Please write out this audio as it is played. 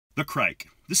The Cric.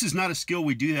 This is not a skill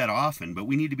we do that often, but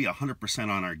we need to be 100%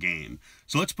 on our game.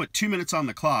 So let's put 2 minutes on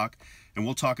the clock and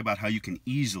we'll talk about how you can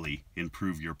easily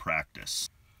improve your practice.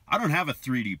 I don't have a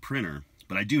 3D printer,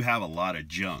 but I do have a lot of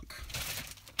junk.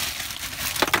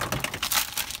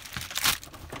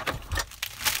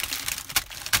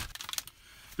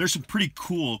 There's some pretty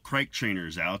cool Cric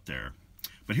trainers out there,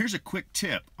 but here's a quick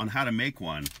tip on how to make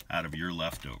one out of your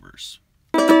leftovers.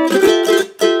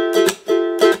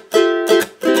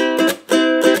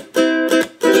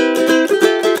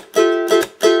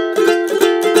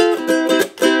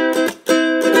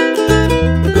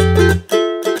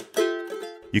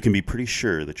 You can be pretty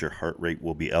sure that your heart rate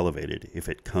will be elevated if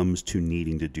it comes to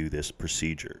needing to do this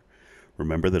procedure.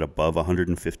 Remember that above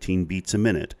 115 beats a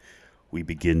minute, we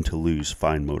begin to lose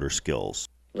fine motor skills.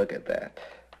 Look at that.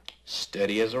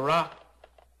 Steady as a rock.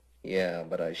 Yeah,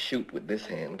 but I shoot with this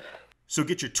hand. So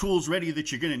get your tools ready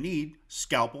that you're going to need: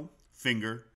 scalpel,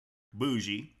 finger,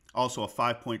 bougie, also a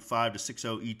 5.5 to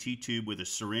 6.0 ET tube with a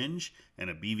syringe and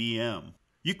a BVM.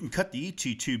 You can cut the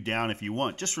ET tube down if you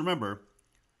want. Just remember,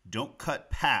 don't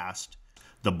cut past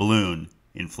the balloon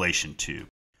inflation tube.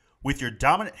 With your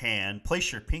dominant hand,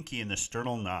 place your pinky in the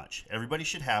sternal notch. Everybody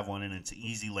should have one, and it's an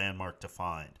easy landmark to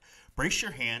find. Brace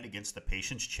your hand against the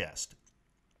patient's chest.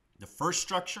 The first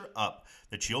structure up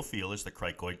that you'll feel is the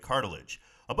cricoid cartilage.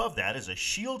 Above that is a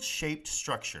shield-shaped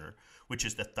structure, which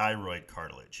is the thyroid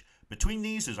cartilage. Between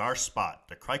these is our spot,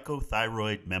 the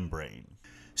cricothyroid membrane.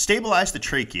 Stabilize the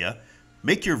trachea.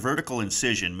 Make your vertical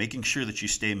incision, making sure that you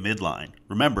stay midline.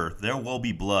 Remember, there will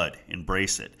be blood.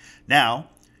 Embrace it. Now,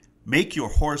 make your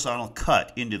horizontal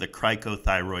cut into the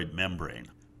cricothyroid membrane,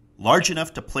 large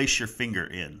enough to place your finger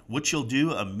in, which you'll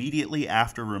do immediately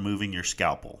after removing your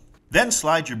scalpel. Then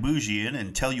slide your bougie in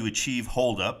until you achieve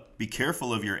hold up. Be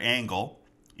careful of your angle.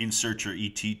 Insert your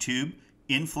ET tube,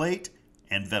 inflate,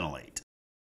 and ventilate.